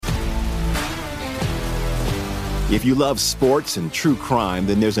If you love sports and true crime,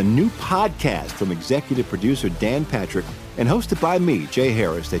 then there's a new podcast from executive producer Dan Patrick and hosted by me, Jay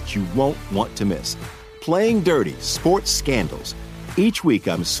Harris, that you won't want to miss. Playing Dirty: Sports Scandals. Each week,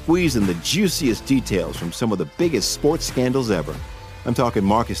 I'm squeezing the juiciest details from some of the biggest sports scandals ever. I'm talking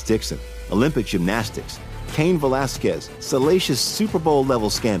Marcus Dixon, Olympic gymnastics, Cain Velasquez, salacious Super Bowl-level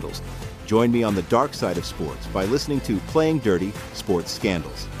scandals. Join me on the dark side of sports by listening to Playing Dirty: Sports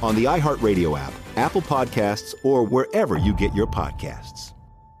Scandals on the iHeartRadio app, Apple Podcasts, or wherever you get your podcasts.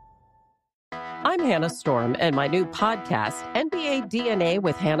 I'm Hannah Storm, and my new podcast, NBA DNA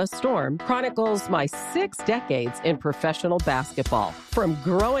with Hannah Storm, chronicles my 6 decades in professional basketball. From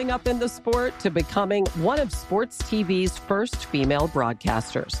growing up in the sport to becoming one of sports TV's first female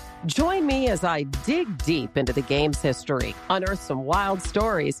broadcasters. Join me as I dig deep into the game's history, unearth some wild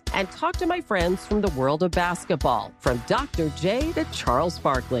stories, and talk to my friends from the world of basketball, from Dr. J to Charles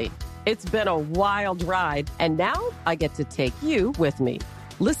Barkley. It's been a wild ride, and now I get to take you with me.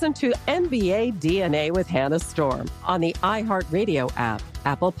 Listen to NBA DNA with Hannah Storm on the iHeartRadio app,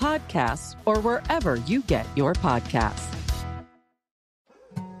 Apple Podcasts, or wherever you get your podcasts.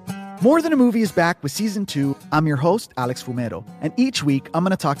 More Than a Movie is back with Season 2. I'm your host, Alex Fumero, and each week I'm going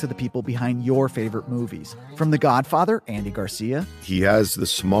to talk to the people behind your favorite movies. From The Godfather, Andy Garcia. He has the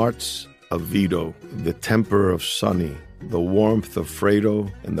smarts of Vito, the temper of Sonny, the warmth of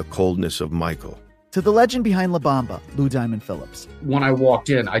Fredo, and the coldness of Michael. To the legend behind La Bamba, Lou Diamond Phillips. When I walked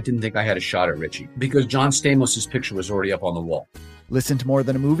in, I didn't think I had a shot at Richie because John Stamos' picture was already up on the wall. Listen to More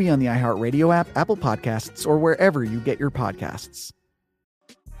Than a Movie on the iHeartRadio app, Apple Podcasts, or wherever you get your podcasts.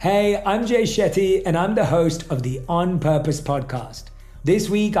 Hey, I'm Jay Shetty, and I'm the host of the On Purpose podcast. This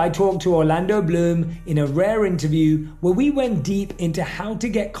week, I talked to Orlando Bloom in a rare interview where we went deep into how to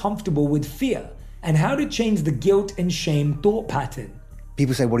get comfortable with fear and how to change the guilt and shame thought pattern.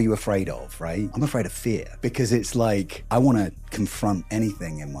 People say, what are you afraid of, right? I'm afraid of fear because it's like I want to confront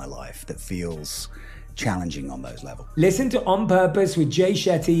anything in my life that feels challenging on those levels. Listen to On Purpose with Jay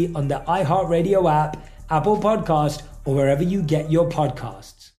Shetty on the iHeartRadio app, Apple Podcast, or wherever you get your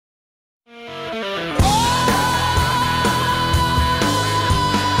podcasts.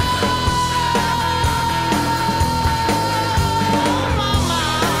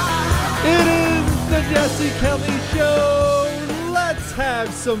 It is the Jesse Kelly Show. Let's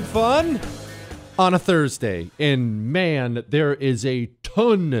have some fun on a Thursday. And man, there is a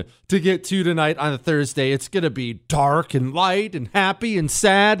ton to get to tonight on a Thursday. It's going to be dark and light and happy and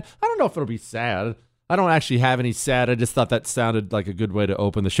sad. I don't know if it'll be sad. I don't actually have any sad. I just thought that sounded like a good way to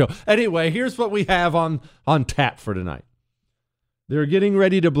open the show. Anyway, here's what we have on tap for tonight. They're getting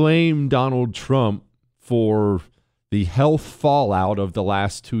ready to blame Donald Trump for the health fallout of the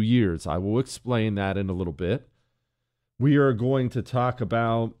last 2 years. I will explain that in a little bit. We are going to talk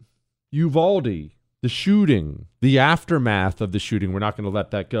about Uvalde, the shooting, the aftermath of the shooting. We're not going to let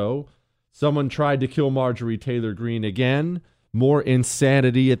that go. Someone tried to kill Marjorie Taylor Greene again. More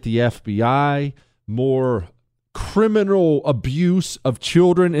insanity at the FBI. More criminal abuse of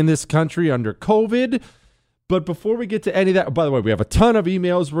children in this country under COVID. But before we get to any of that, by the way, we have a ton of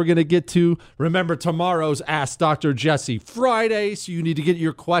emails we're going to get to. Remember, tomorrow's Ask Dr. Jesse Friday, so you need to get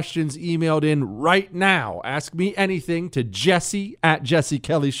your questions emailed in right now. Ask me anything to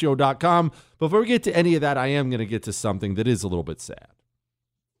jesse@jessekellyshow.com. Before we get to any of that, I am going to get to something that is a little bit sad.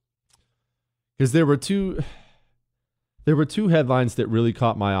 Because there were two headlines that really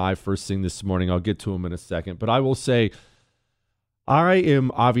caught my eye first thing this morning. I'll get to them in a second. But I will say, I am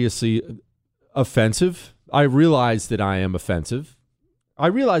obviously offensive. I realize that I am offensive. I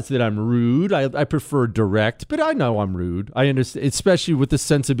realize that I'm rude. I prefer direct, but I know I'm rude. I understand, especially with the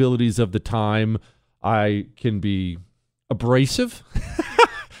sensibilities of the time. I can be abrasive.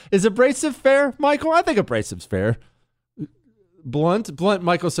 Is abrasive fair, Michael? I think abrasive's fair. Blunt.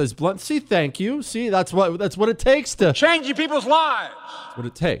 Michael says blunt. See, thank you. See, that's what it takes to changing people's lives. That's what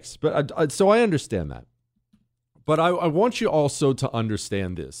it takes. But so I understand that. But I want you also to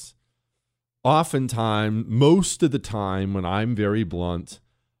understand this. Oftentimes, most of the time when I'm very blunt,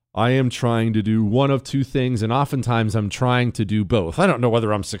 I am trying to do one of two things, and oftentimes I'm trying to do both. I don't know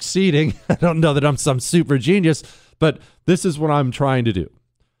whether I'm succeeding. I don't know that I'm some super genius, but this is what I'm trying to do.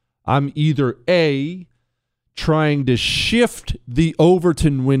 I'm either A, trying to shift the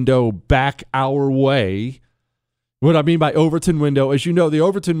Overton window back our way. What I mean by Overton window, as you know, the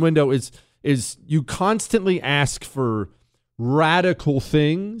Overton window is you constantly ask for radical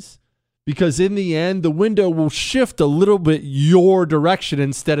things, because in the end, the window will shift a little bit your direction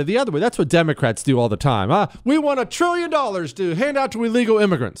instead of the other way. That's what Democrats do all the time. We want $1 trillion to hand out to illegal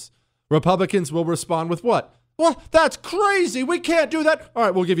immigrants. Republicans will respond with what? Well, that's crazy. We can't do that. All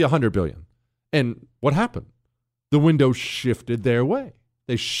right, we'll give you $100 billion. And what happened? the window shifted their way.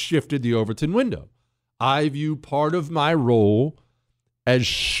 They shifted the Overton window. I view part of my role as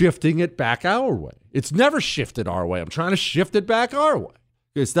shifting it back our way. It's never shifted our way. I'm trying to shift it back our way,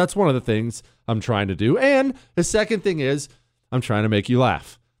 because that's one of the things I'm trying to do. And the second thing is I'm trying to make you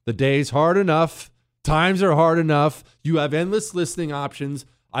laugh. The day's hard enough. Times are hard enough. You have endless listening options.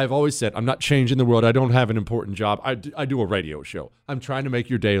 I've always said I'm not changing the world. I don't have an important job. I do a radio show. I'm trying to make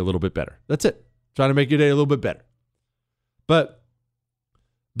your day a little bit better. That's it. Trying to make your day a little bit better. But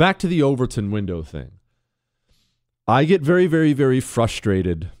back to the Overton window thing. I get very, very, very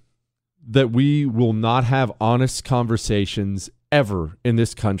frustrated that we will not have honest conversations ever in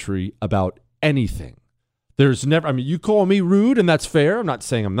this country about anything. There's never, I mean, you call me rude, and that's fair. I'm not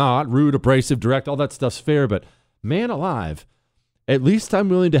saying I'm not. Rude, abrasive, direct, all that stuff's fair. But man alive, at least I'm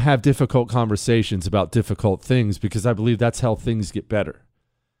willing to have difficult conversations about difficult things, because I believe that's how things get better.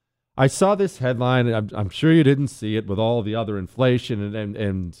 I saw this headline, and I'm sure you didn't see it with all the other inflation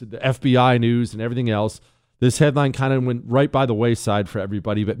and the FBI news and everything else. This headline kind of went right by the wayside for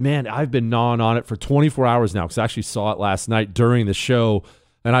everybody. But man, I've been gnawing on it for 24 hours now, because I actually saw it last night during the show.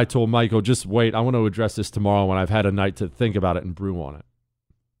 And I told Michael, just wait, I want to address this tomorrow when I've had a night to think about it and brew on it.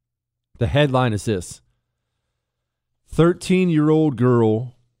 The headline is this: 13-year-old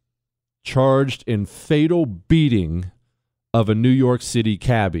girl charged in fatal beating of a New York City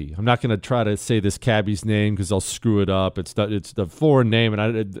cabbie. I'm not going to try to say this cabbie's name because I'll screw it up. It's the foreign name,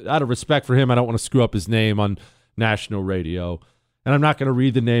 and out of respect for him, I don't want to screw up his name on national radio. And I'm not going to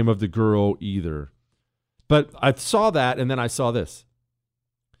read the name of the girl either. But I saw that, and then I saw this.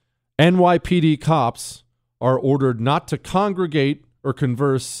 NYPD cops are ordered not to congregate or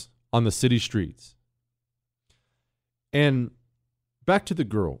converse on the city streets. And back to the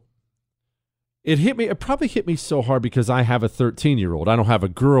girl. It probably hit me so hard because I have a 13-year-old. I don't have a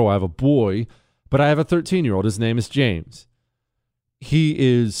girl, I have a boy, but I have a 13-year-old. His name is James. He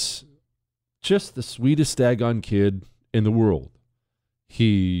is just the sweetest daggone kid in the world.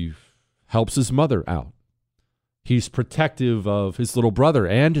 He helps his mother out. He's protective of his little brother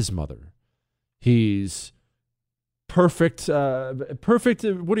and his mother. He's perfect,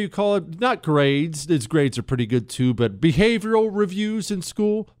 what do you call it? Not grades. His grades are pretty good too, but behavioral reviews in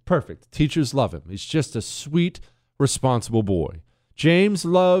school, perfect. Teachers love him. He's just a sweet, responsible boy. James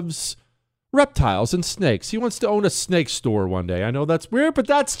loves reptiles and snakes. He wants to own a snake store one day. I know that's weird, but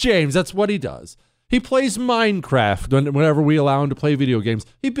that's James. That's what he does. He plays Minecraft whenever we allow him to play video games.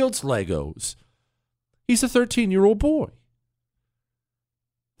 He builds Legos. He's a 13-year-old boy.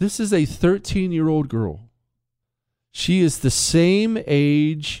 This is a 13-year-old girl. She is the same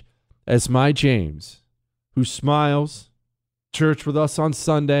age as my James, who smiles, church with us on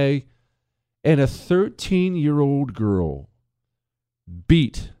Sunday, and a 13-year-old girl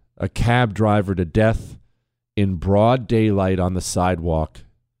beat a cab driver to death in broad daylight on the sidewalk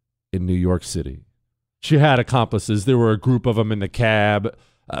in New York City. She had accomplices. There were a group of them in the cab.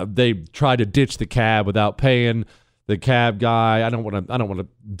 They tried to ditch the cab without paying. The cab guy, I don't want to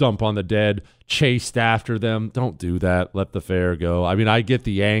dump on the dead, chased after them. Don't do that. Let the fare go. I mean, I get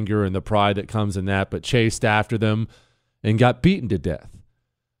the anger and the pride that comes in that, but chased after them and got beaten to death.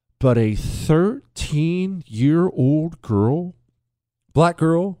 But a 13-year-old girl, black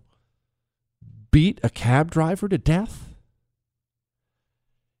girl, beat a cab driver to death?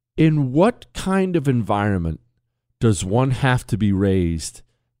 In what kind of environment does one have to be raised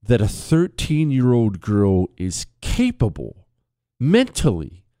that a 13-year-old girl is capable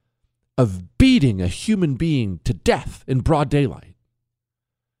mentally of beating a human being to death in broad daylight?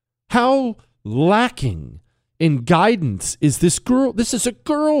 How lacking in guidance is this girl? This is a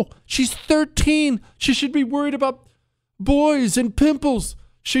girl. She's 13. She should be worried about boys and pimples.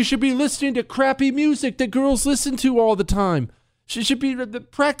 She should be listening to crappy music that girls listen to all the time. She should be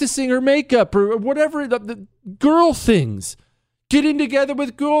practicing her makeup or whatever, the girl things. Getting together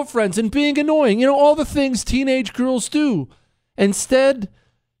with girlfriends and being annoying. You know, all the things teenage girls do. Instead,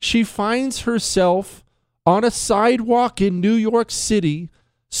 she finds herself on a sidewalk in New York City,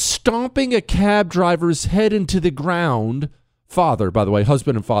 stomping a cab driver's head into the ground. Father, by the way,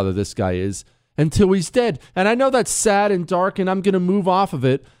 husband and father this guy is, until he's dead. And I know that's sad and dark, and I'm going to move off of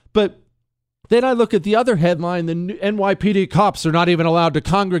it. But then I look at the other headline, the NYPD cops are not even allowed to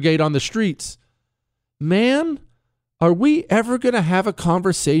congregate on the streets. Man, are we ever going to have a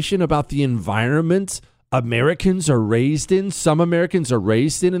conversation about the environment Americans are raised in, some Americans are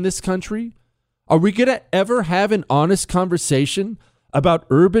raised in this country? Are we going to ever have an honest conversation about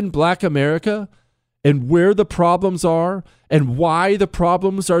urban black America and where the problems are and why the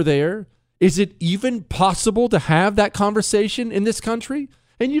problems are there? Is it even possible to have that conversation in this country?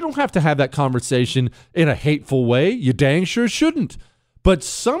 And you don't have to have that conversation in a hateful way. You dang sure shouldn't. But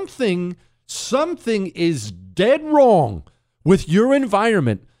something is dead wrong with your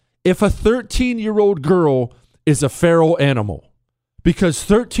environment if a 13-year-old girl is a feral animal. Because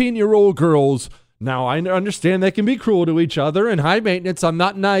 13-year-old girls, now I understand they can be cruel to each other and high maintenance. I'm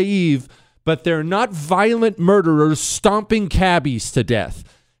not naive, but they're not violent murderers stomping cabbies to death.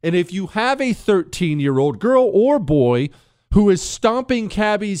 And if you have a 13-year-old girl or boy who is stomping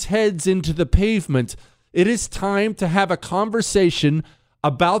cabbies' heads into the pavement, it is time to have a conversation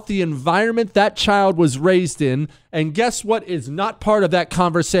about the environment that child was raised in. And guess what is not part of that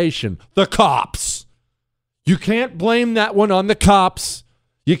conversation? The cops. You can't blame that one on the cops.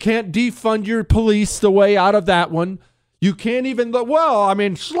 You can't defund your police the way out of that one. You can't even,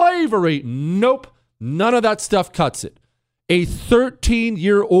 slavery. Nope. None of that stuff cuts it. A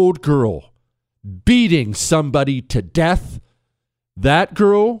 13-year-old girl beating somebody to death, that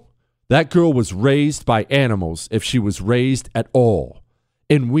girl was raised by animals, if she was raised at all.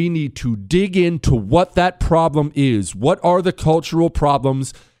 And we need to dig into what that problem is. What are the cultural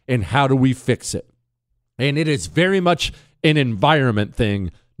problems and how do we fix it? And it is very much an environment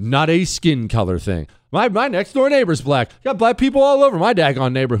thing, not a skin color thing. My next door neighbor's black. Got black people all over my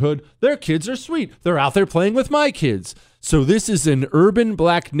daggone neighborhood. Their kids are sweet. They're out there playing with my kids. So this is an urban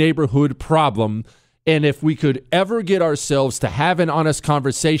black neighborhood problem. And if we could ever get ourselves to have an honest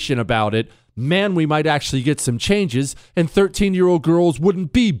conversation about it, man, we might actually get some changes and 13-year-old girls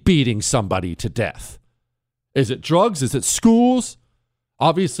wouldn't be beating somebody to death. Is it drugs? Is it schools?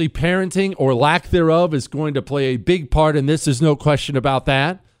 Obviously, parenting or lack thereof is going to play a big part in this. There's no question about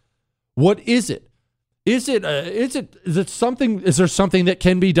that. What is it? Is it something? Is there something that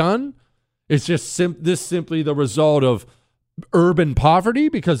can be done? It's just this simply the result of urban poverty?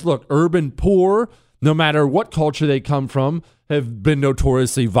 Because look, urban poor, no matter what culture they come from, have been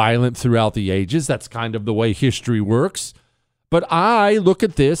notoriously violent throughout the ages. That's kind of the way history works. But I look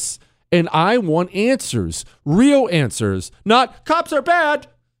at this and I want answers, real answers, not cops are bad,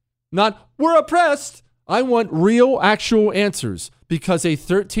 not we're oppressed. I want real, actual answers because a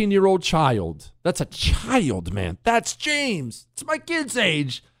 13-year-old child, that's a child, man. That's James. It's my kid's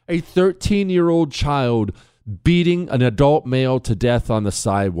age. A 13-year-old child beating an adult male to death on the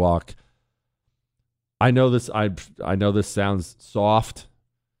sidewalk. I know this sounds soft.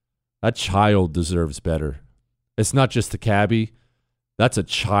 That child deserves better. It's not just the cabbie. That's a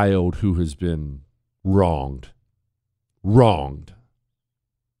child who has been wronged. Wronged.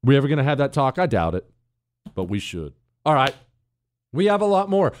 We ever going to have that talk? I doubt it, but we should. All right. We have a lot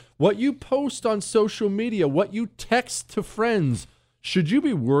more. What you post on social media, what you text to friends, should you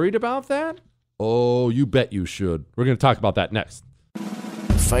be worried about that? Oh, you bet you should. We're going to talk about that next.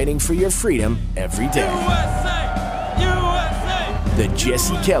 Fighting for your freedom every day. USA! USA! The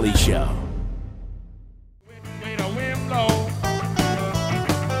Jesse Kelly Show.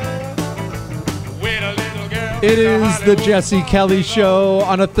 It is the Jesse Kelly Show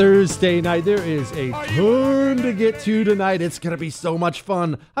on a Thursday night. There is a ton to get to tonight. It's going to be so much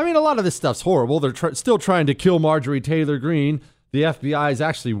fun. I mean, a lot of this stuff's horrible. They're still trying to kill Marjorie Taylor Greene. The FBI is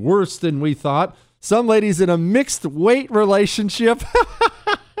actually worse than we thought. Some ladies in a mixed weight relationship.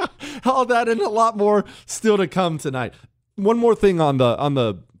 All that and a lot more still to come tonight. One more thing on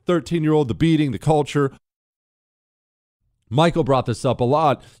the 13-year-old, the beating, the culture. Michael brought this up a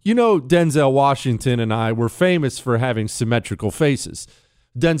lot. You know, Denzel Washington and I were famous for having symmetrical faces.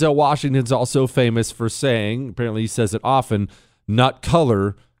 Denzel Washington's also famous for saying, apparently he says it often, not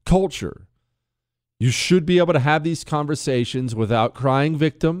color, culture. You should be able to have these conversations without crying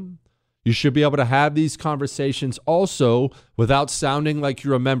victim. You should be able to have these conversations also without sounding like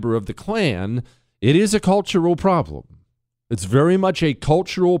you're a member of the Klan. It is a cultural problem. It's very much a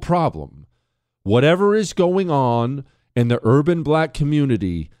cultural problem. Whatever is going on in the urban black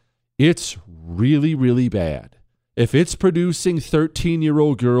community, it's really, really bad. If it's producing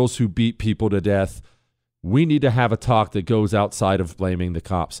 13-year-old girls who beat people to death, we need to have a talk that goes outside of blaming the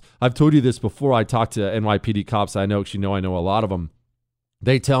cops. I've told you this before. I talk to NYPD cops I know, because I know a lot of them.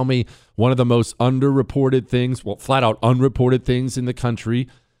 They tell me one of the most underreported things, well, flat out unreported things in the country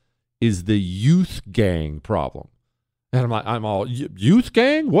is the youth gang problem. And I'm all, youth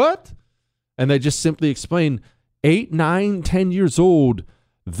gang? What? And they just simply explain, 8, 9, 10 years old,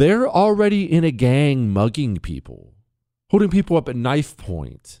 they're already in a gang mugging people, holding people up at knife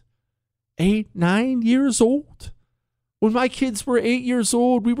point. 8, 9 years old? When my kids were 8 years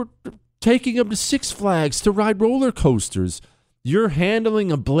old, we were taking them to Six Flags to ride roller coasters. You're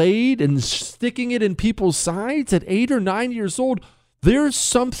handling a blade and sticking it in people's sides at 8 or 9 years old. There's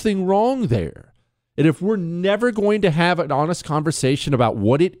something wrong there. And if we're never going to have an honest conversation about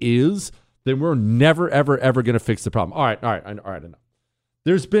what it is, then we're never, ever, ever going to fix the problem. All right, enough.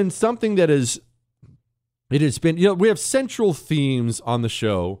 There's been something that it has been, we have central themes on the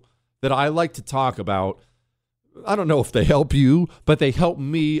show that I like to talk about. I don't know if they help you, but they help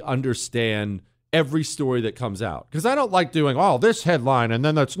me understand every story that comes out. Because I don't like doing, this headline, and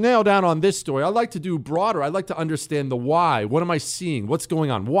then let's nail down on this story. I like to do broader. I like to understand the why. What am I seeing? What's going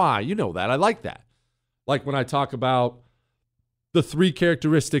on? Why? You know that. I like that. Like when I talk about the 3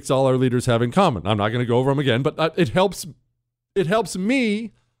 characteristics all our leaders have in common. I'm not going to go over them again, but it helps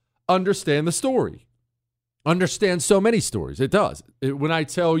me understand the story. Understand so many stories. It does. When I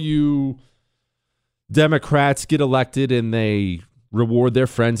tell you Democrats get elected and they reward their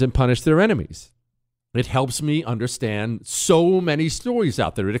friends and punish their enemies, it helps me understand so many stories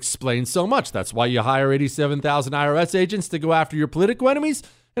out there. It explains so much. That's why you hire 87,000 IRS agents to go after your political enemies.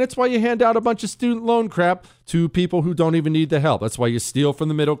 And it's why you hand out a bunch of student loan crap to people who don't even need the help. That's why you steal from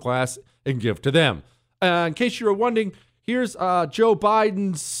the middle class and give to them. In case you were wondering, here's Joe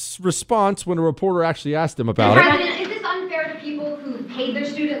Biden's response when a reporter actually asked him about it. President, is this unfair to people who paid their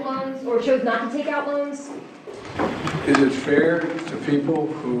student loans or chose not to take out loans? Is it fair to people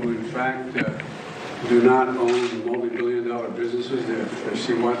who, in fact, do not own multi-billion-dollar businesses? They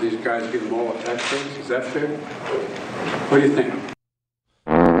see why these guys get them all at tax breaks? Is that fair? What do you think?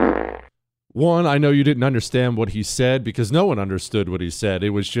 One, I know you didn't understand what he said because no one understood what he said.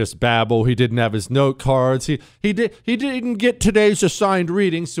 It was just babble. He didn't have his note cards. He didn't get today's assigned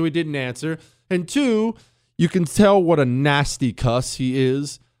reading, so he didn't answer. And 2, you can tell what a nasty cuss he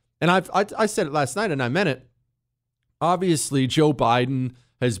is. And I said it last night, and I meant it. Obviously, Joe Biden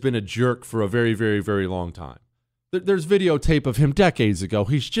has been a jerk for a very, very, very long time. There's videotape of him decades ago.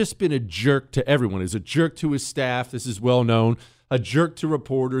 He's just been a jerk to everyone. He's a jerk to his staff. This is well known. A jerk to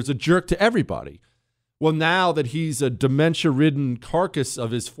reporters, a jerk to everybody. Well, now that he's a dementia-ridden carcass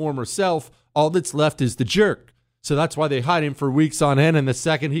of his former self, all that's left is the jerk. So that's why they hide him for weeks on end, and the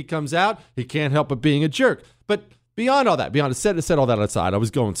second he comes out, he can't help but being a jerk. But beyond all that, set all that aside, I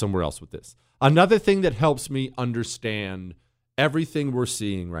was going somewhere else with this. Another thing that helps me understand everything we're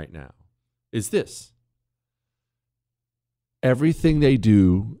seeing right now is this. Everything they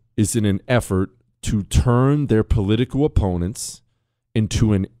do is in an effort to turn their political opponents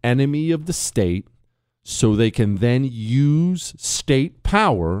into an enemy of the state so they can then use state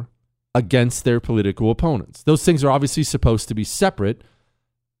power against their political opponents. Those things are obviously supposed to be separate.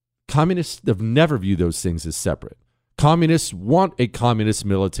 Communists have never viewed those things as separate. Communists want a communist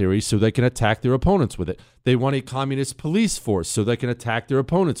military so they can attack their opponents with it. They want a communist police force so they can attack their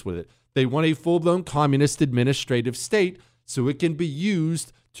opponents with it. They want a full-blown communist administrative state so it can be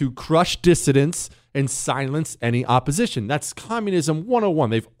used to crush dissidents and silence any opposition. That's communism 101.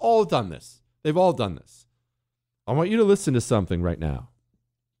 They've all done this. I want you to listen to something right now.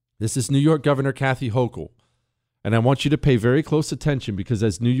 This is New York Governor Kathy Hochul. And I want you to pay very close attention because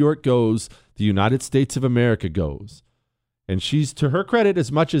as New York goes, the United States of America goes. And she's, to her credit,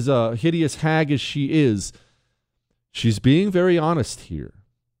 as much as a hideous hag as she is, she's being very honest here.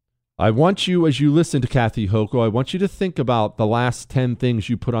 I want you, as you listen to Kathy Hochul, I want you to think about the last 10 things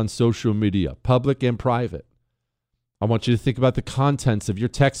you put on social media, public and private. I want you to think about the contents of your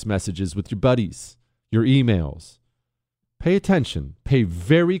text messages with your buddies, your emails. Pay attention. Pay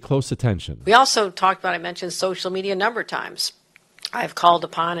very close attention. We also talked about, I mentioned social media a number of times. I've called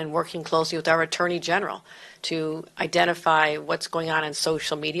upon and working closely with our Attorney General to identify what's going on in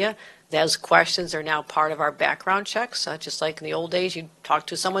social media. Those questions are now part of our background checks, just like in the old days, you talk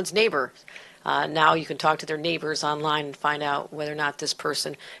to someone's neighbor. Now you can talk to their neighbors online and find out whether or not this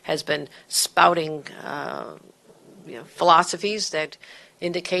person has been spouting philosophies that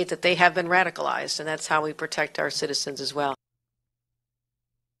indicate that they have been radicalized, and that's how we protect our citizens as well.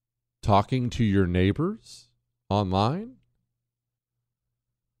 Talking to your neighbors online?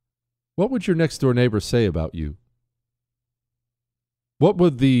 What would your next door neighbor say about you? What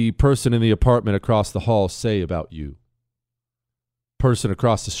would the person in the apartment across the hall say about you? Person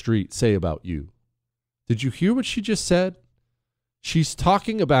across the street say about you? Did you hear what she just said? She's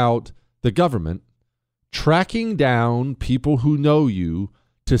talking about the government tracking down people who know you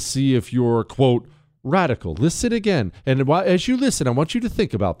to see if you're, quote, radical. Listen again. And as you listen, I want you to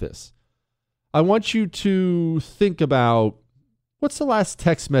think about this. I want you to think about, what's the last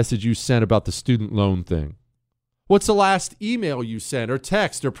text message you sent about the student loan thing? What's the last email you sent or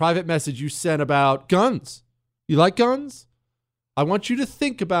text or private message you sent about guns? You like guns? I want you to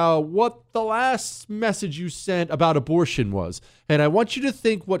think about what the last message you sent about abortion was. And I want you to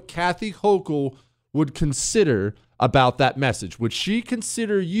think what Kathy Hochul would consider about that message. Would she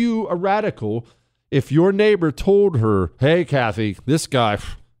consider you a radical if your neighbor told her, hey, Kathy, this guy,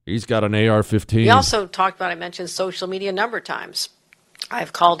 he's got an AR-15. We also talked about, I mentioned social media a number of times.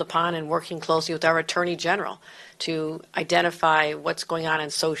 I've called upon and working closely with our Attorney General to identify what's going on in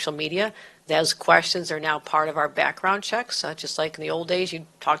social media. Those questions are now part of our background checks. Just like in the old days, you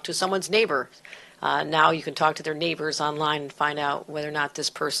talk to someone's neighbor. Now you can talk to their neighbors online and find out whether or not this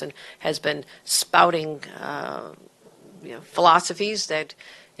person has been spouting philosophies that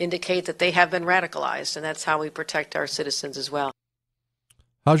indicate that they have been radicalized, and that's how we protect our citizens as well.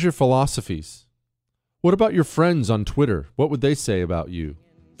 How's your philosophies? What about your friends on Twitter? What would they say about you?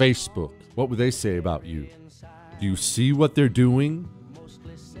 Facebook, what would they say about you? Do you see what they're doing?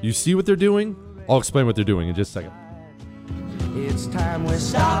 You see what they're doing? I'll explain what they're doing in just a second. It's time we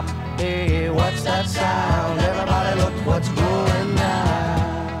stop. Hey, what's that sound? Everybody look what's going on.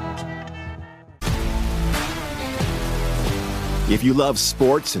 If you love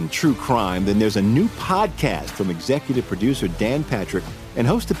sports and true crime, then there's a new podcast from executive producer Dan Patrick and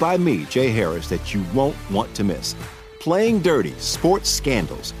hosted by me, Jay Harris, that you won't want to miss. Playing Dirty: Sports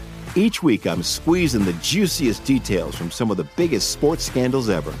Scandals. Each week, I'm squeezing the juiciest details from some of the biggest sports scandals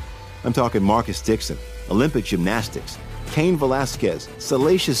ever. I'm talking Marcus Dixon, Olympic gymnastics, Cain Velasquez,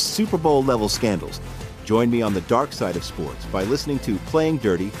 salacious Super Bowl-level scandals. Join me on the dark side of sports by listening to Playing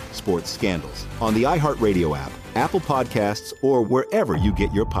Dirty: Sports Scandals on the iHeartRadio app, Apple Podcasts, or wherever you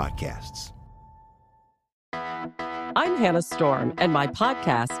get your podcasts. I'm Hannah Storm, and my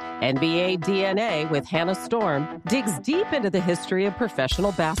podcast, NBA DNA with Hannah Storm, digs deep into the history of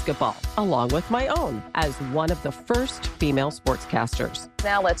professional basketball, along with my own, as one of the first female sportscasters.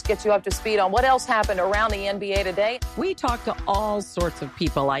 Now let's get you up to speed on what else happened around the NBA today. We talk to all sorts of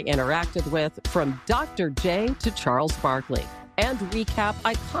people I interacted with, from Dr. J to Charles Barkley, and recap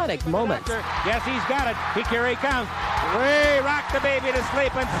iconic moments. Yes, he's got it. Here he comes. Way rock the baby to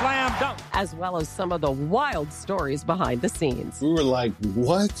sleep and slam dunk. As well as some of the wild stories behind the scenes. We were like,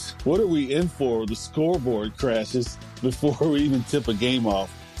 what? What are we in for? The scoreboard crashes before we even tip a game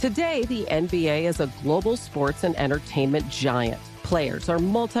off. Today, the NBA is a global sports and entertainment giant. Players are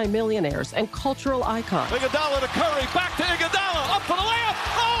multimillionaires and cultural icons. Iguodala to Curry, back to Iguodala, up for the layup.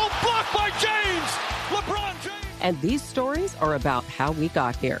 Oh, blocked by James. LeBron James. And these stories are about how we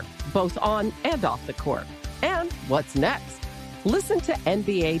got here, both on and off the court. And what's next? Listen to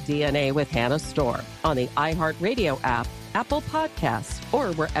NBA DNA with Hannah Storm on the iHeartRadio app, Apple Podcasts,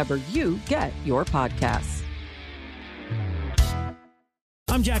 or wherever you get your podcasts.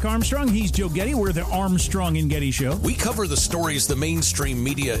 I'm Jack Armstrong. He's Joe Getty. We're the Armstrong and Getty Show. We cover the stories the mainstream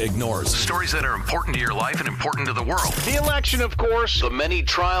media ignores. Stories that are important to your life and important to the world. The election, of course. The many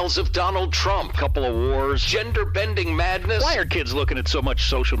trials of Donald Trump. Couple of wars. Gender-bending madness. Why are kids looking at so much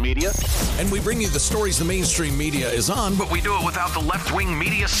social media? And we bring you the stories the mainstream media is on, but we do it without the left-wing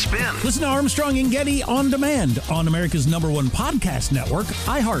media spin. Listen to Armstrong and Getty on demand on America's #1 podcast network,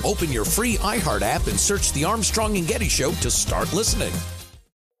 iHeart. Open your free iHeart app and search the Armstrong and Getty Show to start listening.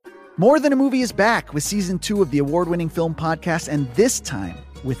 More Than a Movie is back with season 2 of the award-winning film podcast, and this time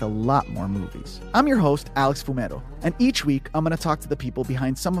with a lot more movies. I'm your host, Alex Fumero, and each week I'm going to talk to the people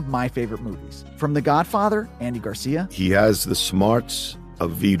behind some of my favorite movies. From The Godfather, Andy Garcia. He has the smarts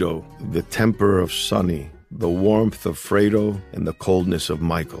of Vito, the temper of Sonny, the warmth of Fredo, and the coldness of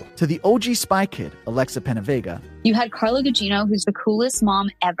Michael. To the OG Spy Kid, Alexa Penavega. You had Carla Gugino, who's the coolest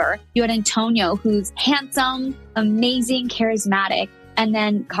mom ever. You had Antonio, who's handsome, amazing, charismatic. And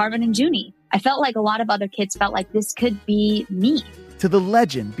then Carmen and Junie. I felt like a lot of other kids felt like this could be me. To the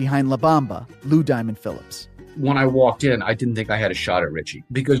legend behind La Bamba, Lou Diamond Phillips. When I walked in, I didn't think I had a shot at Richie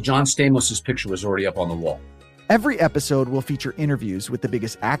because John Stamos' picture was already up on the wall. Every episode will feature interviews with the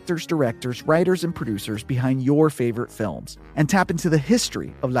biggest actors, directors, writers, and producers behind your favorite films and tap into the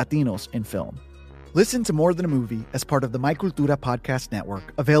history of Latinos in film. Listen to More Than a Movie as part of the My Cultura podcast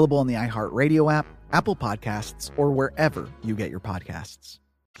network, available on the iHeartRadio app, Apple Podcasts, or wherever you get your podcasts.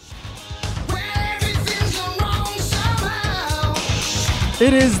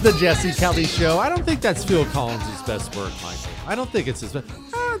 It is the Jesse Kelly Show. I don't think that's Phil Collins' best work, Michael. I don't think it's his best.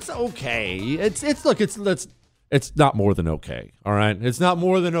 It's okay. It's not more than okay. All right. It's not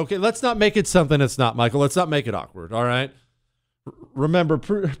more than okay. Let's not make it something it's not, Michael. Let's not make it awkward. All right. Remember,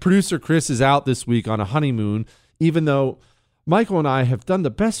 producer Chris is out this week on a honeymoon, even though Michael and I have done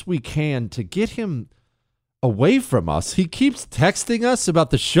the best we can to get him away from us. He keeps texting us about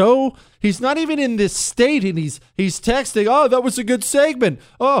the show. He's not even in this state, and he's texting, oh, that was a good segment.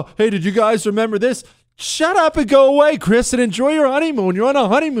 Oh, hey, did you guys remember this? Shut up and go away, Chris, and enjoy your honeymoon. You're on a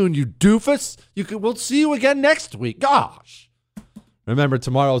honeymoon, you doofus. We'll see you again next week. Gosh. Remember,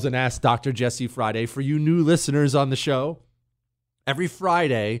 tomorrow's an Ask Dr. Jesse Friday for you new listeners on the show. Every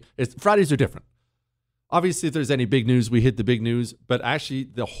Friday, Fridays are different. Obviously, if there's any big news, we hit the big news. But actually,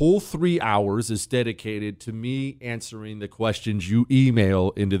 the whole 3 hours is dedicated to me answering the questions you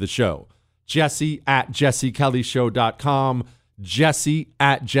email into the show. Jesse@jessekellyshow.com.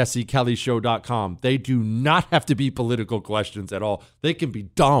 Jesse@jessekellyshow.com. They do not have to be political questions at all. They can be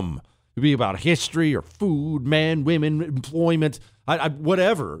dumb. It could be about history or food, men, women, employment,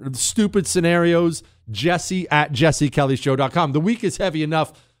 whatever. Stupid scenarios. Jesse@jessekellyshow.com. The week is heavy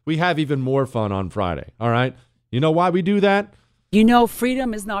enough. We have even more fun on Friday, all right? You know why we do that? You know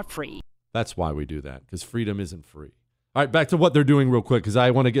freedom is not free. That's why we do that, because freedom isn't free. All right, back to what they're doing real quick, because I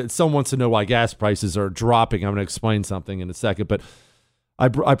want to get, someone wants to know why gas prices are dropping. I'm going to explain something in a second, but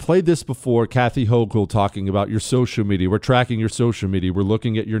I played this before, Kathy Hochul talking about your social media. We're tracking your social media. We're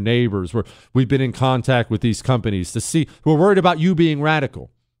looking at your neighbors. We've been in contact with these companies to see. We're worried about you being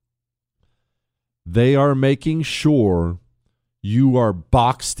radical. They are making sure you are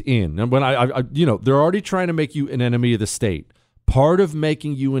boxed in. And when they're already trying to make you an enemy of the state. Part of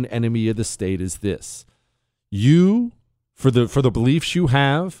making you an enemy of the state is this. You, for the beliefs you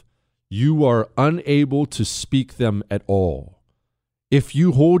have, you are unable to speak them at all. If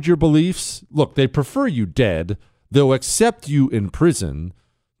you hold your beliefs, look, they prefer you dead. They'll accept you in prison,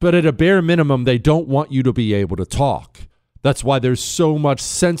 but at a bare minimum, they don't want you to be able to talk. That's why there's so much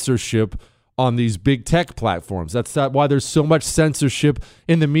censorship on these big tech platforms. That's why there's so much censorship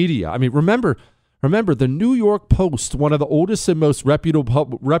in the media. I mean, remember, the New York Post, one of the oldest and most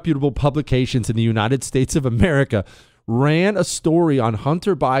reputable publications in the United States of America, ran a story on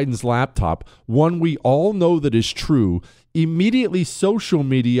Hunter Biden's laptop, one we all know that is true. Immediately, social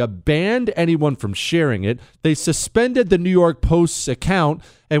media banned anyone from sharing it. They suspended the New York Post's account,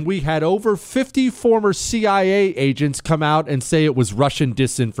 and we had over 50 former CIA agents come out and say it was Russian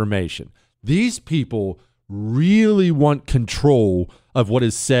disinformation. These people really want control of what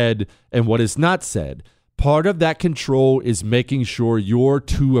is said and what is not said. Part of that control is making sure you're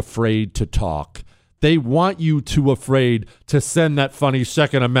too afraid to talk. They want you too afraid to send that funny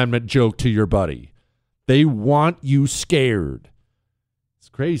Second Amendment joke to your buddy. They want you scared. It's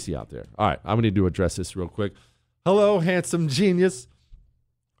crazy out there. All right, I'm going to address this real quick. Hello, handsome genius.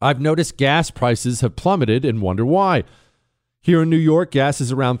 I've noticed gas prices have plummeted and wonder why. Here in New York, gas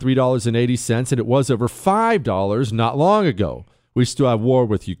is around $3.80, and it was over $5 not long ago. We still have war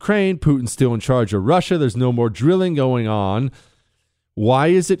with Ukraine. Putin's still in charge of Russia. There's no more drilling going on. Why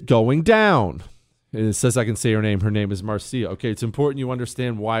is it going down? And it says I can say her name. Her name is Marcia. Okay, it's important you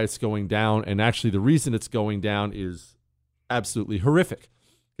understand why it's going down, and actually the reason it's going down is absolutely horrific,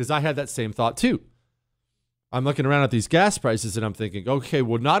 because I had that same thought too. I'm looking around at these gas prices and I'm thinking, okay,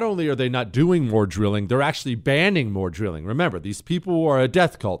 well, not only are they not doing more drilling, they're actually banning more drilling. Remember, these people are a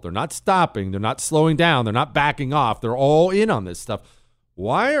death cult. They're not stopping. They're not slowing down. They're not backing off. They're all in on this stuff.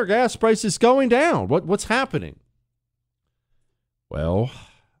 Why are gas prices going down? What's happening? Well,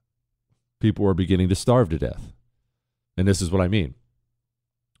 people are beginning to starve to death. And this is what I mean.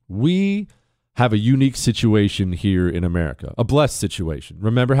 We have a unique situation here in America, a blessed situation.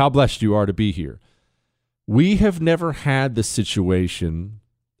 Remember how blessed you are to be here. We have never had the situation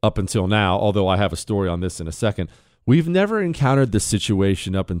up until now, although I have a story on this in a second. We've never encountered the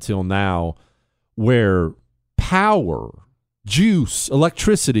situation up until now where power, juice,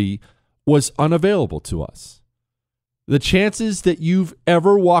 electricity was unavailable to us. The chances that you've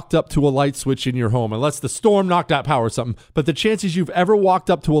ever walked up to a light switch in your home, unless the storm knocked out power or something, but the chances you've ever walked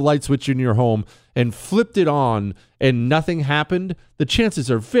up to a light switch in your home and flipped it on and nothing happened, the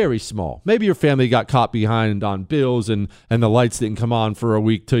chances are very small. Maybe your family got caught behind on bills and the lights didn't come on for a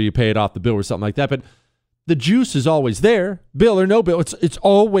week till you paid off the bill or something like that, but the juice is always there, bill or no bill, it's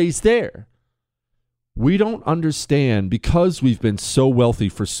always there. We don't understand, because we've been so wealthy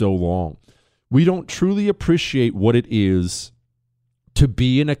for so long, we don't truly appreciate what it is to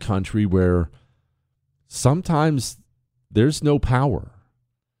be in a country where sometimes there's no power.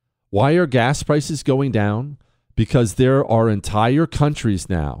 Why are gas prices going down? Because there are entire countries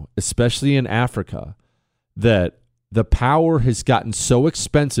now, especially in Africa, that the power has gotten so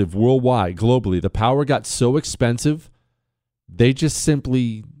expensive worldwide, globally. The power got so expensive, they just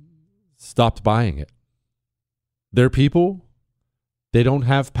simply stopped buying it. Their people, they don't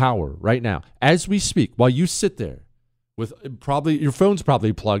have power right now. As we speak, while you sit there with probably your phone's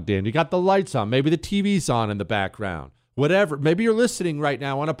probably plugged in, you got the lights on, maybe the TV's on in the background, whatever. Maybe you're listening right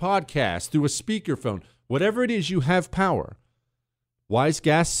now on a podcast through a speakerphone. Whatever it is, you have power. Why is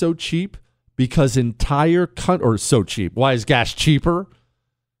gas so cheap? Because so cheap. Why is gas cheaper?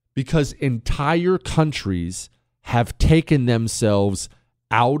 Because entire countries have taken themselves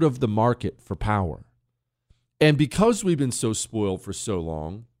out of the market for power. And because we've been so spoiled for so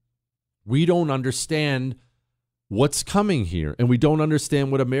long, We don't understand what's coming here, and we don't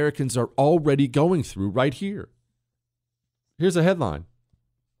understand what Americans are already going through right here. Here's a headline.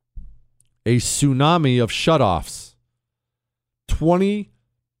 A tsunami of shutoffs. 20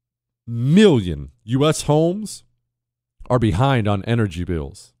 million U.S. homes are behind on energy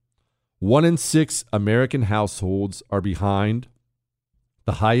bills. 1 in 6 American households are behind,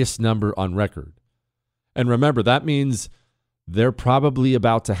 the highest number on record. And remember, that means they're probably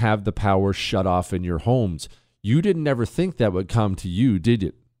about to have the power shut off in your homes. You didn't ever think that would come to you, did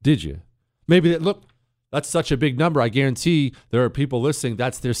you? Did you? Maybe look, that's such a big number. I guarantee there are people listening,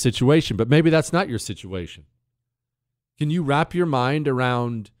 that's their situation, but maybe that's not your situation. Can you wrap your mind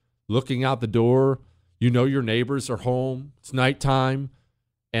around looking out the door? You know your neighbors are home, it's nighttime,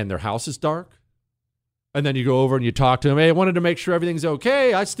 and their house is dark? And then you go over and you talk to them. Hey, I wanted to make sure everything's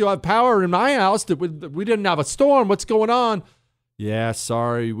okay. I still have power in my house. We didn't have a storm. What's going on? Yeah,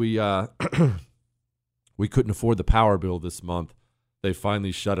 sorry. We couldn't afford the power bill this month. They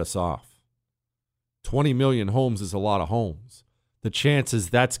finally shut us off. 20 million homes is a lot of homes. The chances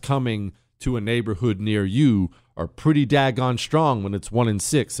that's coming to a neighborhood near you are pretty daggone strong when it's 1 in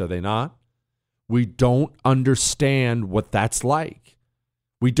 6, are they not? We don't understand what that's like.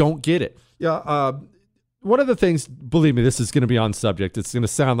 We don't get it. Yeah, one of the things, believe me, this is going to be on subject. It's going to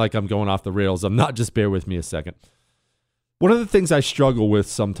sound like I'm going off the rails. I'm not, just bear with me a second. One of the things I struggle with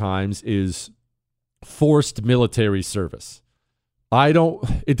sometimes is forced military service.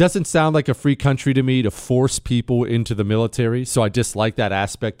 It doesn't sound like a free country to me to force people into the military, so I dislike that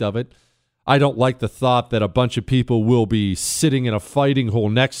aspect of it. I don't like the thought that a bunch of people will be sitting in a fighting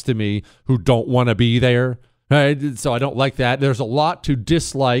hole next to me who don't want to be there. Right? So I don't like that. There's a lot to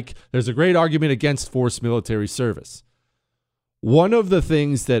dislike. There's a great argument against forced military service. One of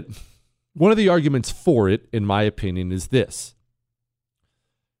the arguments for it, in my opinion, is this.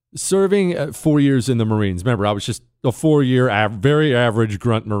 Serving 4 years in the Marines. Remember, I was just a 4-year, very average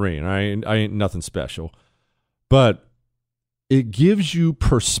grunt Marine. I ain't nothing special. But it gives you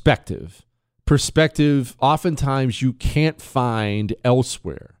perspective. Perspective oftentimes you can't find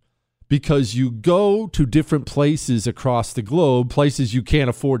elsewhere. Because you go to different places across the globe, places you can't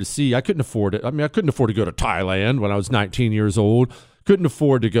afford to see. I couldn't afford it. I couldn't afford to go to Thailand when I was 19 years old. Couldn't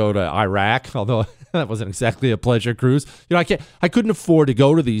afford to go to Iraq, although that wasn't exactly a pleasure cruise. I couldn't afford to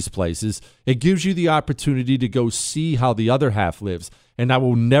go to these places. It gives you the opportunity to go see how the other half lives. And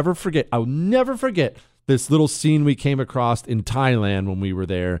I'll never forget this little scene we came across in Thailand when we were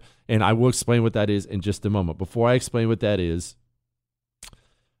there. And I will explain what that is in just a moment. Before I explain what that is,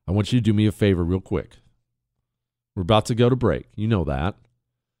 I want you to do me a favor real quick. We're about to go to break. You know that.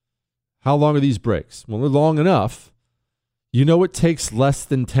 How long are these breaks? Well, they're long enough. You know it takes less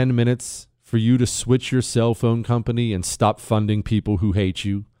than 10 minutes for you to switch your cell phone company and stop funding people who hate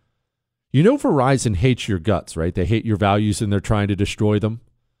you. You know Verizon hates your guts, right? They hate your values and they're trying to destroy them.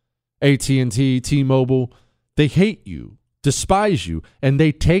 AT&T, T-Mobile, they hate you, despise you, and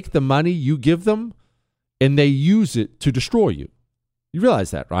they take the money you give them and they use it to destroy you. You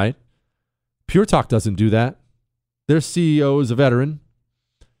realize that, right? Pure Talk doesn't do that. Their CEO is a veteran.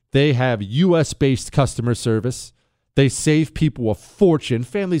 They have U.S.-based customer service. They save people a fortune.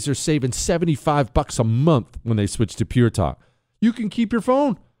 Families are saving $75 a month when they switch to Pure Talk. You can keep your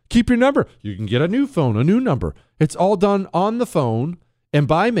phone, keep your number. You can get a new phone, a new number. It's all done on the phone and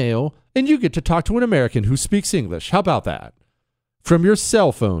by mail, and you get to talk to an American who speaks English. How about that? From your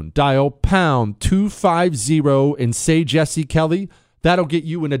cell phone, dial pound 250 and say Jesse Kelly. That'll get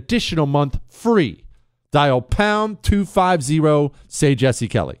you an additional month free. Dial pound 250, say Jesse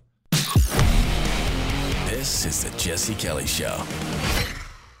Kelly. This is the Jesse Kelly Show.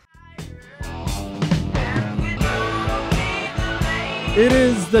 It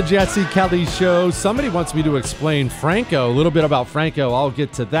is the Jesse Kelly Show. Somebody wants me to explain Franco, a little bit about Franco. I'll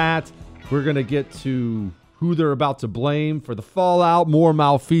get to that. We're going to get to who they're about to blame for the fallout, more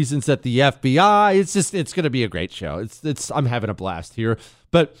malfeasance at the FBI. It's going to be a great show. I'm having a blast here.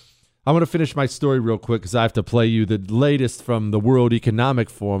 But I want to finish my story real quick because I have to play you the latest from the World Economic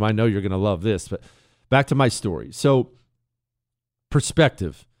Forum. I know you're going to love this, but back to my story. So,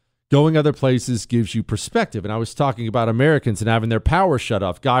 perspective. Going other places gives you perspective. And I was talking about Americans and having their power shut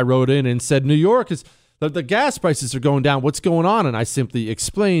off. Guy wrote in and said, New York is the gas prices are going down. What's going on? And I simply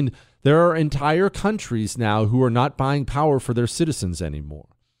explained there are entire countries now who are not buying power for their citizens anymore.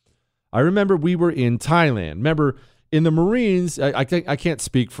 I remember we were in Thailand. Remember, in the Marines, I can't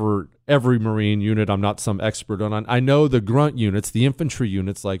speak for every Marine unit. I'm not some expert on it. I know the grunt units, the infantry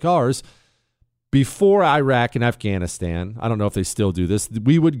units like ours, before Iraq and Afghanistan, I don't know if they still do this,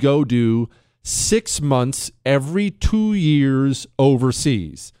 we would go do 6 months every 2 years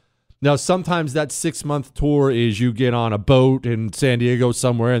overseas. Now, sometimes that 6-month tour is you get on a boat in San Diego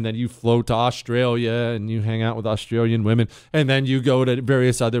somewhere, and then you float to Australia, and you hang out with Australian women, and then you go to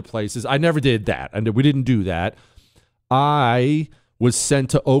various other places. I never did that, and we didn't do that. I was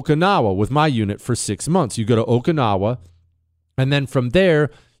sent to Okinawa with my unit for 6 months. You go to Okinawa, and then from there,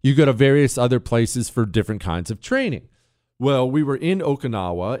 you go to various other places for different kinds of training. Well, we were in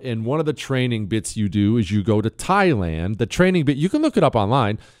Okinawa, and one of the training bits you do is you go to Thailand. The training bit, you can look it up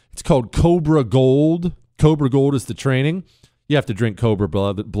online. It's called Cobra Gold. Cobra Gold is the training. You have to drink cobra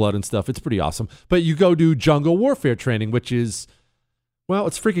blood and stuff. It's pretty awesome. But you go do jungle warfare training, which is, well,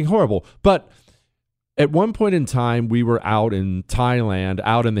 it's freaking horrible. But at one point in time, we were out in Thailand,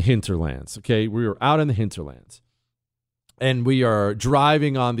 out in the hinterlands. Okay, we were out in the hinterlands. And we are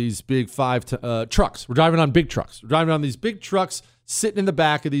driving on these big trucks. We're driving on big trucks. We're driving on these big trucks, sitting in the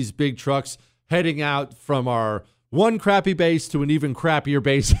back of these big trucks, heading out from our one crappy base to an even crappier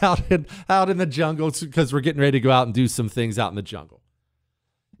base out in the jungle because we're getting ready to go out and do some things out in the jungle.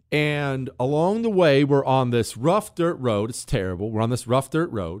 And along the way, we're on this rough dirt road. It's terrible. We're on this rough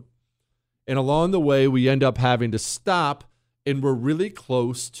dirt road. And along the way, we end up having to stop, and we're really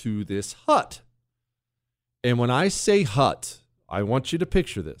close to this hut. And when I say hut, I want you to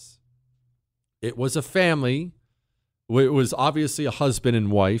picture this. It was a family. It was obviously a husband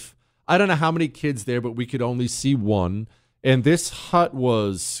and wife. I don't know how many kids there, but we could only see one. And this hut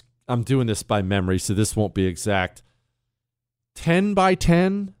was, I'm doing this by memory, so this won't be exact, 10 by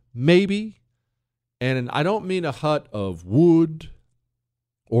 10, maybe. And I don't mean a hut of wood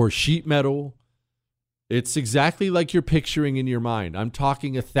or sheet metal. It's exactly like you're picturing in your mind. I'm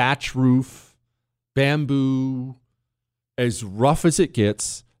talking a thatch roof, bamboo, as rough as it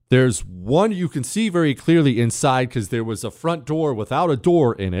gets. There's one you can see very clearly inside because there was a front door without a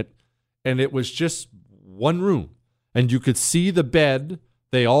door in it. And it was just one room. And you could see the bed.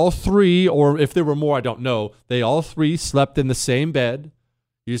 They all three, or if there were more, I don't know. They all three slept in the same bed.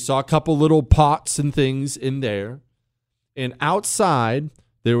 You saw a couple little pots and things in there. And outside,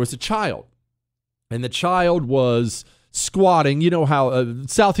 there was a child. And the child was squatting. You know how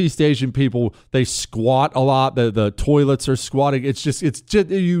Southeast Asian people, they squat a lot. The toilets are squatting. It's just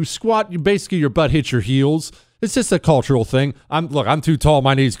you squat, basically your butt hits your heels. It's just a cultural thing. I'm too tall.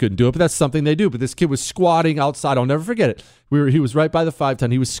 My knees couldn't do it, but that's something they do. But this kid was squatting outside. I'll never forget it. He was right by the 5-ton.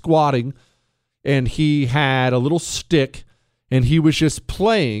 He was squatting, and he had a little stick, and he was just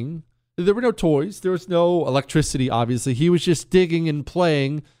playing. There were no toys. There was no electricity, obviously. He was just digging and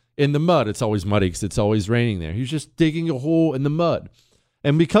playing in the mud. It's always muddy because it's always raining there. He was just digging a hole in the mud.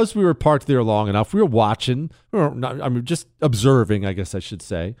 And because we were parked there long enough, we were watching, just observing, I guess I should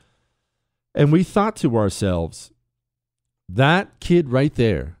say. And we thought to ourselves, that kid right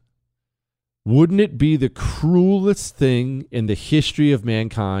there, wouldn't it be the cruelest thing in the history of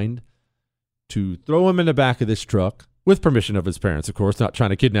mankind to throw him in the back of this truck, with permission of his parents, of course, not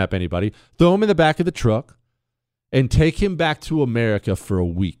trying to kidnap anybody, throw him in the back of the truck and take him back to America for a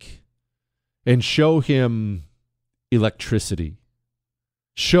week and show him electricity,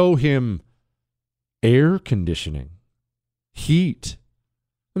 show him air conditioning, heat.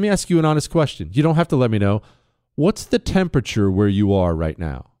 Let me ask you an honest question. You don't have to let me know. What's the temperature where you are right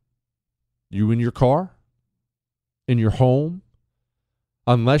now? You in your car? In your home?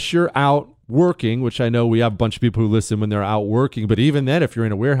 Unless you're out working, which I know we have a bunch of people who listen when they're out working, but even then, if you're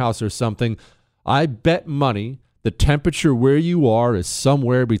in a warehouse or something, I bet money the temperature where you are is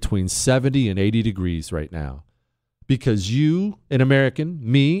somewhere between 70 and 80 degrees right now. Because you, an American,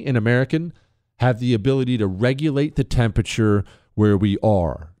 me, an American, have the ability to regulate the temperature where we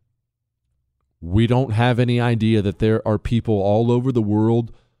are. We don't have any idea that there are people all over the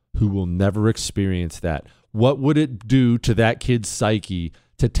world who will never experience that. What would it do to that kid's psyche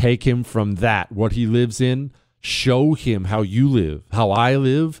to take him from that, what he lives in, show him how you live, how I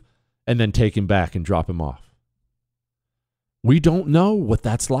live, and then take him back and drop him off? We don't know what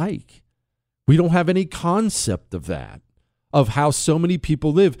that's like. We don't have any concept of that, of how so many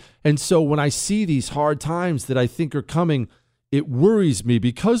people live. And so when I see these hard times that I think are coming, it worries me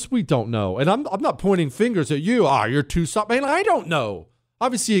because we don't know. And I'm not pointing fingers at you. You're too soft. Man, I don't know.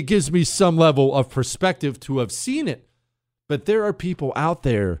 Obviously, it gives me some level of perspective to have seen it. But there are people out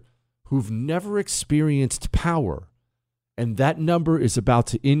there who've never experienced power. And that number is about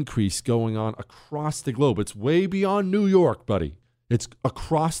to increase going on across the globe. It's way beyond New York, buddy. It's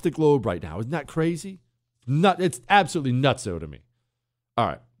across the globe right now. Isn't that crazy? It's absolutely nutso to me. All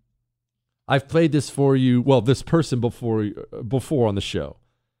right. I've played this for you, this person before on the show.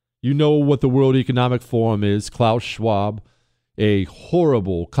 You know what the World Economic Forum is, Klaus Schwab, a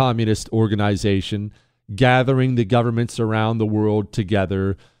horrible communist organization gathering the governments around the world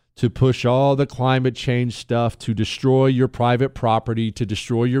together to push all the climate change stuff, to destroy your private property, to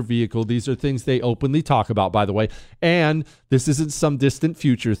destroy your vehicle. These are things they openly talk about, by the way. And this isn't some distant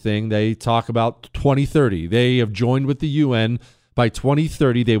future thing. They talk about 2030. They have joined with the UN. By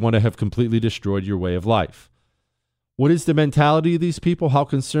 2030, they want to have completely destroyed your way of life. What is the mentality of these people? How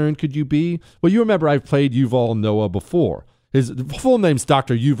concerned could you be? Well, you remember I've played Yuval Noah before. His full name's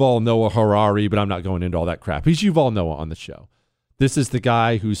Dr. Yuval Noah Harari, but I'm not going into all that crap. He's Yuval Noah on the show. This is the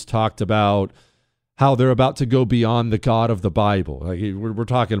guy who's talked about how they're about to go beyond the God of the Bible. Like, we're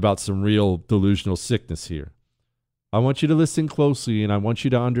talking about some real delusional sickness here. I want you to listen closely, and I want you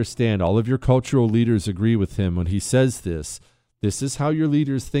to understand all of your cultural leaders agree with him when he says this. This is how your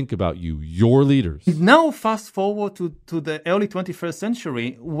leaders think about you, your leaders. Now fast forward to the early 21st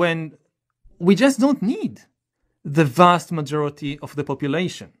century when we just don't need the vast majority of the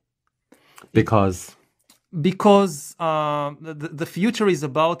population. Because the future is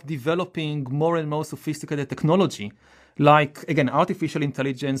about developing more and more sophisticated technology, like, again, artificial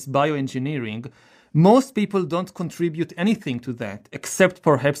intelligence, bioengineering. Most people don't contribute anything to that, except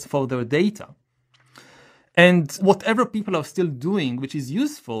perhaps for their data. And whatever people are still doing, which is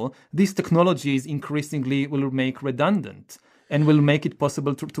useful, these technologies increasingly will make redundant and will make it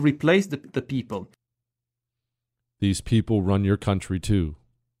possible to replace the people. These people run your country too.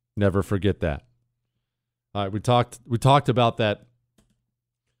 Never forget that. All right, we talked about that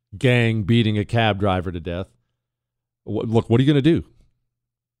gang beating a cab driver to death. Look, what are you going to do?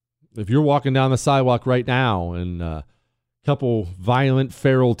 If you're walking down the sidewalk right now and a couple violent,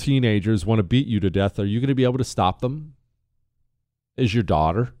 feral teenagers want to beat you to death, are you going to be able to stop them? Is your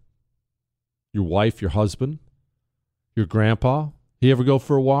daughter, your wife, your husband, your grandpa, he ever go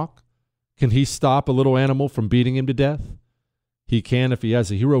for a walk? Can he stop a little animal from beating him to death? He can if he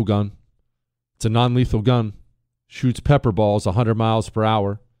has a hero gun. It's a non-lethal gun. Shoots pepper balls 100 miles per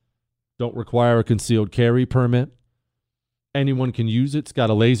hour. Don't require a concealed carry permit. Anyone can use it. It's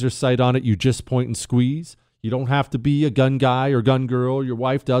got a laser sight on it. You just point and squeeze. You don't have to be a gun guy or gun girl. Your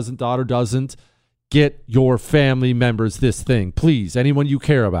wife doesn't, daughter doesn't. Get your family members this thing. Please, anyone you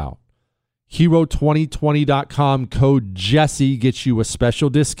care about. Hero2020.com code Jesse gets you a special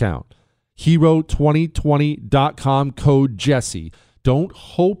discount. Hero2020.com code Jesse. Don't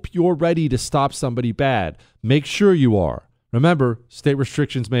hope you're ready to stop somebody bad. Make sure you are. Remember, state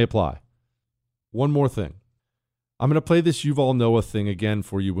restrictions may apply. One more thing. I'm going to play this Yuval Noah thing again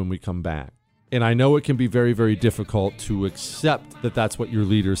for you when we come back. And I know it can be very, very difficult to accept that that's what your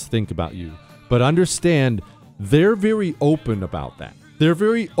leaders think about you. But understand, they're very open about that. They're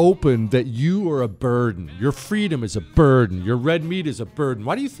very open that you are a burden. Your freedom is a burden. Your red meat is a burden.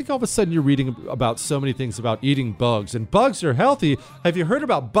 Why do you think all of a sudden you're reading about so many things about eating bugs? And bugs are healthy. Have you heard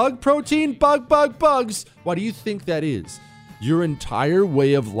about bug protein? Bugs. Why do you think that is? Your entire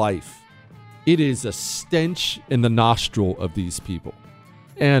way of life. It is a stench in the nostril of these people.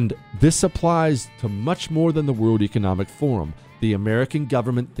 And this applies to much more than the World Economic Forum. The American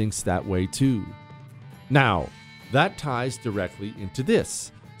government thinks that way too. Now, that ties directly into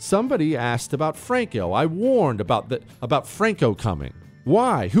this. Somebody asked about Franco. I warned about Franco coming.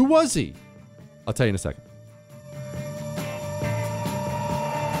 Why? Who was he? I'll tell you in a second.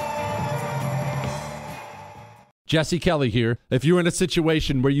 Jesse Kelly here. If you're in a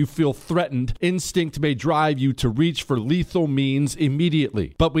situation where you feel threatened, instinct may drive you to reach for lethal means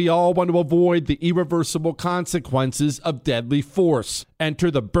immediately. But we all want to avoid the irreversible consequences of deadly force.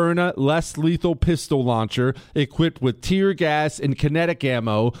 Enter the Byrna less lethal pistol launcher equipped with tear gas and kinetic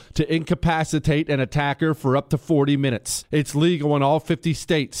ammo to incapacitate an attacker for up to 40 minutes. It's legal in all 50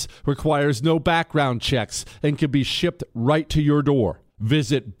 states, requires no background checks, and can be shipped right to your door.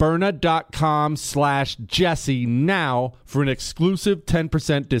 Visit Byrna.com/Jesse now for an exclusive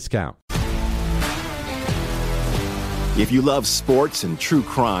 10% discount. If you love sports and true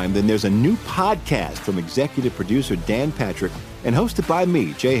crime, then there's a new podcast from executive producer Dan Patrick and hosted by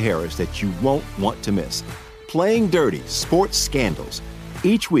me, Jay Harris, that you won't want to miss. Playing Dirty: Sports Scandals.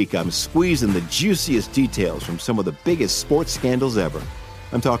 Each week, I'm squeezing the juiciest details from some of the biggest sports scandals ever.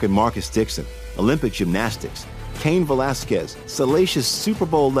 I'm talking Marcus Dixon, Olympic gymnastics, Cain Velasquez, salacious Super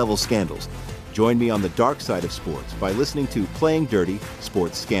Bowl-level scandals. Join me on the dark side of sports by listening to Playing Dirty: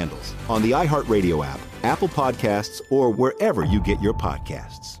 Sports Scandals on the iHeartRadio app, Apple Podcasts, or wherever you get your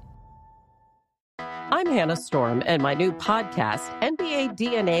podcasts. I'm Hannah Storm, and my new podcast, NBA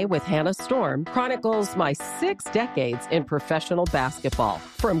DNA with Hannah Storm, chronicles my 6 decades in professional basketball.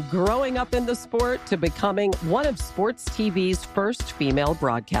 From growing up in the sport to becoming one of sports TV's first female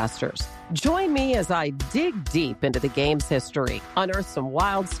broadcasters. Join me as I dig deep into the game's history, unearth some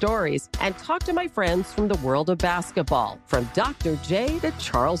wild stories, and talk to my friends from the world of basketball, from Dr. J to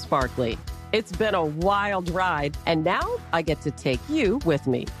Charles Barkley. It's been a wild ride, and now I get to take you with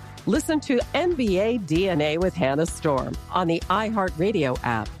me. Listen to NBA DNA with Hannah Storm on the iHeartRadio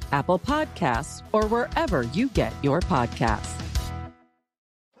app, Apple Podcasts, or wherever you get your podcasts.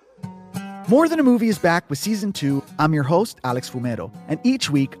 More Than a Movie is back with Season 2. I'm your host, Alex Fumero, and each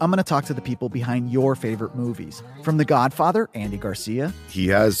week I'm going to talk to the people behind your favorite movies. From The Godfather, Andy Garcia. He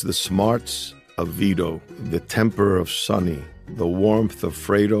has the smarts of Vito, the temper of Sonny, the warmth of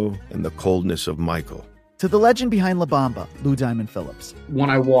Fredo, and the coldness of Michael. To the legend behind La Bamba, Lou Diamond Phillips.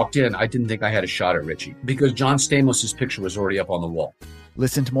 When I walked in, I didn't think I had a shot at Richie because John Stamos' picture was already up on the wall.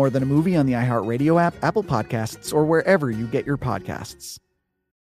 Listen to More Than a Movie on the iHeartRadio app, Apple Podcasts, or wherever you get your podcasts.